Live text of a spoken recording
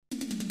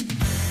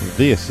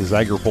This is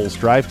AgriPulse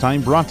Drive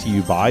Time, brought to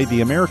you by the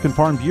American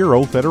Farm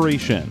Bureau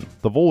Federation,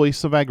 the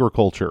voice of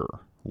agriculture.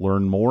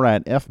 Learn more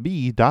at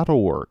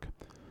fb.org.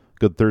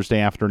 Good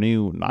Thursday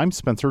afternoon. I'm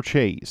Spencer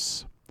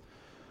Chase.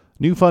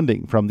 New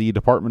funding from the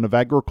Department of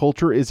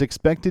Agriculture is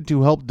expected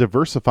to help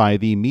diversify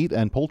the meat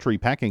and poultry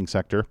packing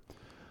sector.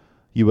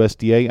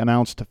 USDA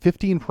announced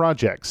 15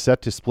 projects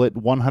set to split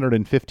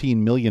 $115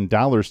 million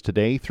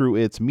today through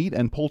its Meat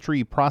and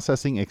Poultry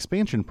Processing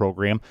Expansion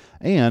Program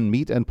and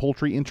Meat and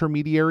Poultry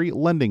Intermediary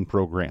Lending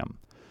Program.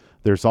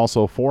 There's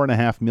also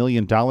 $4.5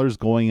 million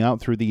going out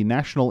through the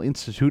National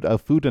Institute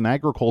of Food and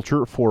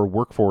Agriculture for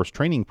workforce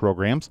training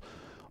programs.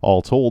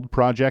 All told,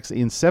 projects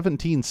in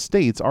 17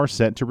 states are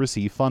set to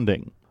receive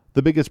funding.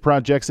 The biggest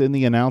projects in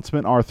the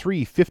announcement are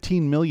three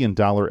 $15 million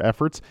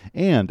efforts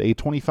and a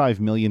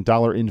 $25 million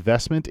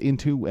investment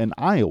into an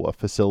Iowa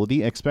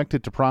facility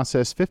expected to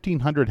process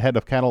 1,500 head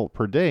of cattle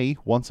per day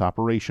once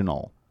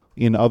operational.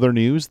 In other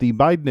news, the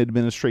Biden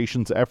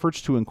administration's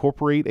efforts to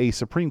incorporate a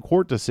Supreme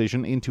Court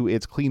decision into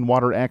its Clean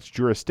Water Act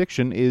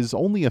jurisdiction is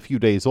only a few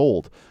days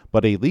old,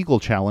 but a legal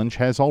challenge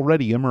has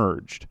already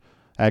emerged.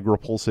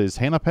 AgriPulse's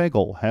Hannah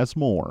Pagel has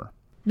more.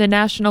 The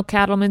National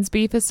Cattlemen's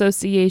Beef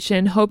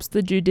Association hopes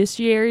the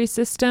judiciary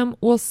system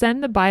will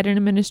send the Biden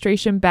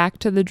administration back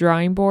to the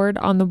drawing board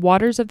on the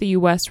Waters of the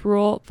U.S.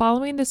 rule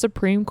following the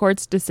Supreme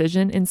Court's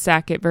decision in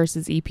Sackett v.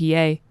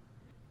 EPA.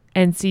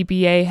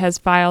 NCBA has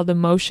filed a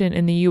motion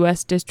in the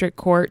U.S. District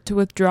Court to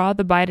withdraw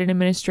the Biden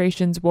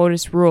administration's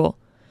WOTUS rule.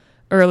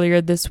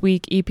 Earlier this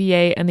week,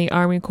 EPA and the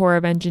Army Corps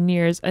of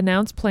Engineers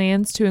announced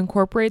plans to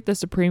incorporate the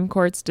Supreme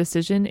Court's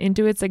decision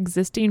into its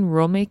existing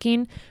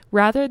rulemaking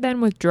rather than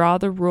withdraw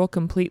the rule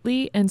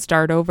completely and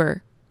start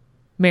over.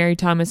 Mary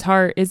Thomas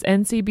Hart is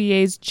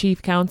NCBA's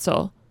chief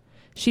counsel.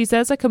 She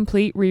says a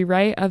complete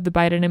rewrite of the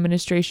Biden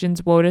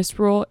administration's WOTUS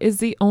rule is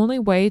the only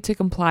way to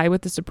comply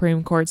with the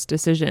Supreme Court's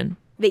decision.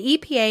 The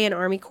EPA and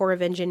Army Corps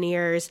of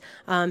Engineers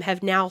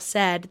have now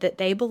said that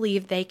they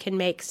believe they can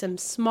make some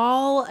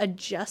small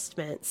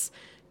adjustments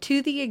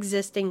to the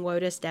existing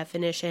WOTUS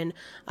definition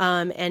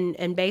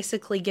and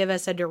basically give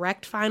us a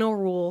direct final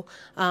rule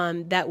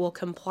that will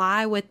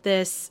comply with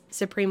this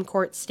Supreme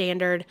Court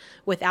standard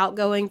without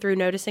going through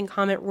notice and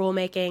comment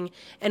rulemaking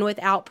and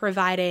without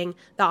providing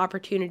the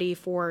opportunity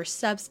for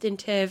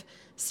substantive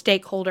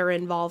stakeholder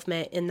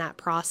involvement in that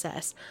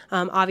process.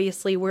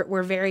 Obviously,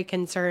 we're very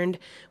concerned.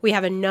 We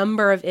have a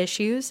number of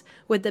issues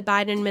with the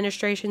Biden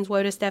administration's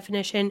WOTUS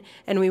definition,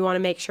 and we want to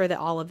make sure that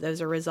all of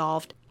those are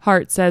resolved.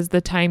 Hart says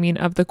the timing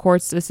of the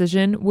court's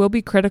decision will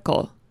be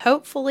critical.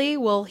 Hopefully,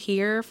 we'll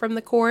hear from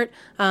the court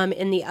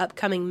in the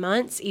upcoming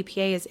months.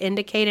 EPA has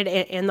indicated,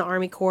 and the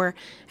Army Corps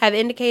have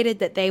indicated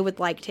that they would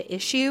like to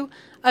issue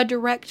a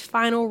direct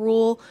final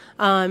rule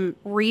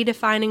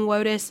redefining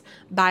WOTUS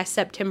by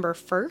September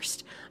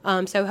 1st.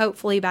 So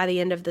hopefully by the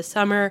end of the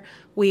summer,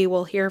 we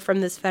will hear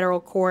from this federal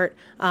court,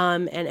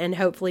 and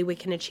hopefully we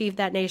can achieve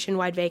that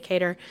nationwide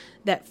vacator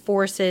that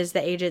forces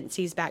the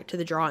agencies back to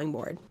the drawing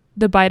board.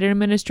 The Biden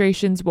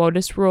administration's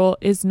WOTUS rule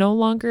is no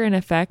longer in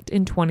effect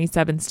in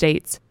 27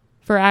 states.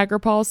 For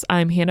AgriPulse,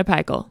 I'm Hannah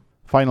Pagel.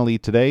 Finally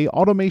today,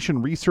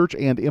 automation research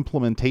and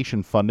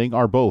implementation funding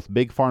are both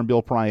big Farm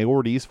Bill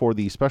priorities for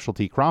the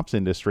specialty crops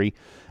industry,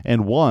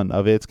 and one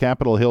of its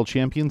Capitol Hill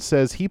champions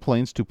says he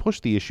plans to push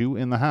the issue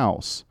in the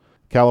House.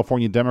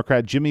 California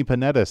Democrat Jimmy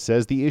Panetta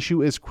says the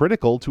issue is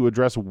critical to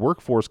address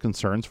workforce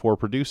concerns for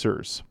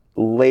producers.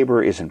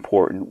 Labor is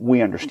important.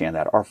 We understand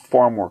that. Our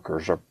farm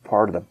workers are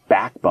part of the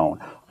backbone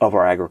of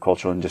our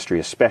agricultural industry,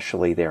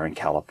 especially there in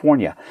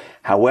California.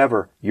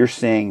 However, you're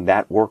seeing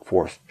that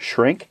workforce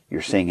shrink,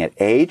 you're seeing it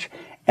age,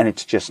 and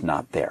it's just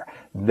not there.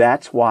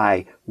 That's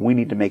why we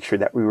need to make sure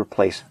that we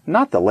replace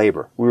not the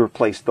labor, we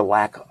replace the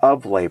lack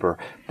of labor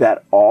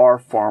that our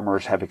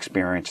farmers have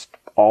experienced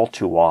all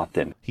too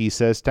often. He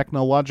says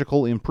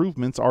technological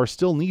improvements are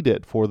still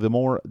needed for the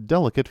more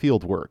delicate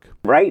field work.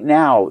 Right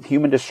now,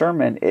 human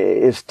discernment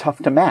is tough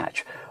to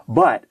match,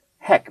 but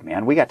heck,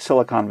 man, we got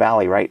Silicon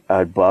Valley right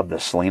above the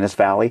Salinas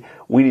Valley.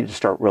 We need to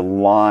start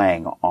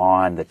relying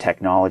on the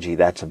technology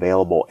that's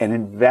available and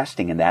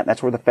investing in that.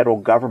 That's where the federal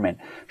government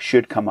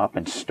should come up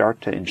and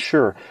start to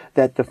ensure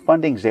that the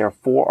funding's there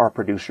for our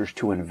producers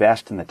to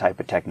invest in the type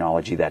of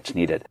technology that's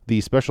needed. The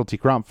Specialty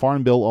Crop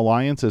Farm Bill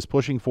Alliance is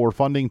pushing for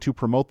funding to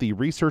promote the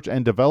research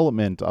and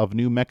development of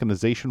new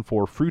mechanization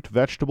for fruit,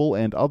 vegetable,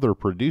 and other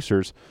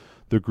producers.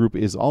 The group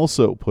is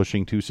also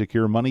pushing to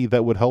secure money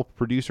that would help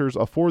producers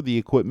afford the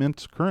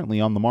equipment currently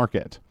on the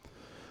market.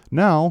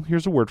 Now,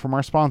 here's a word from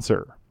our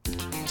sponsor.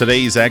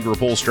 Today's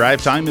AgriPulse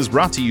Drive Time is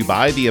brought to you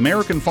by the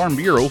American Farm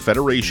Bureau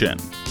Federation.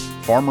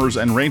 Farmers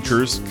and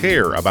ranchers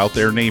care about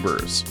their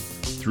neighbors.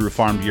 Through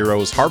Farm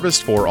Bureau's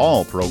Harvest for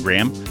All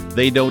program,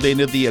 they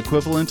donated the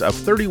equivalent of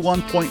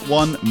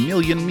 31.1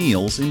 million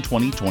meals in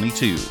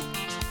 2022.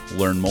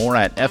 Learn more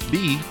at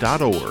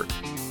fb.org.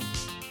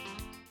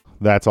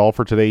 That's all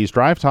for today's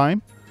Drive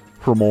Time.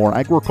 For more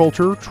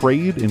agriculture,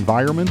 trade,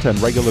 environment, and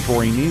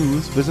regulatory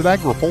news, visit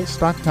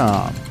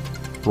agripulse.com.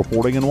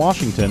 Reporting in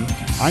Washington,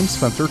 I'm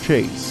Spencer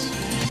Chase.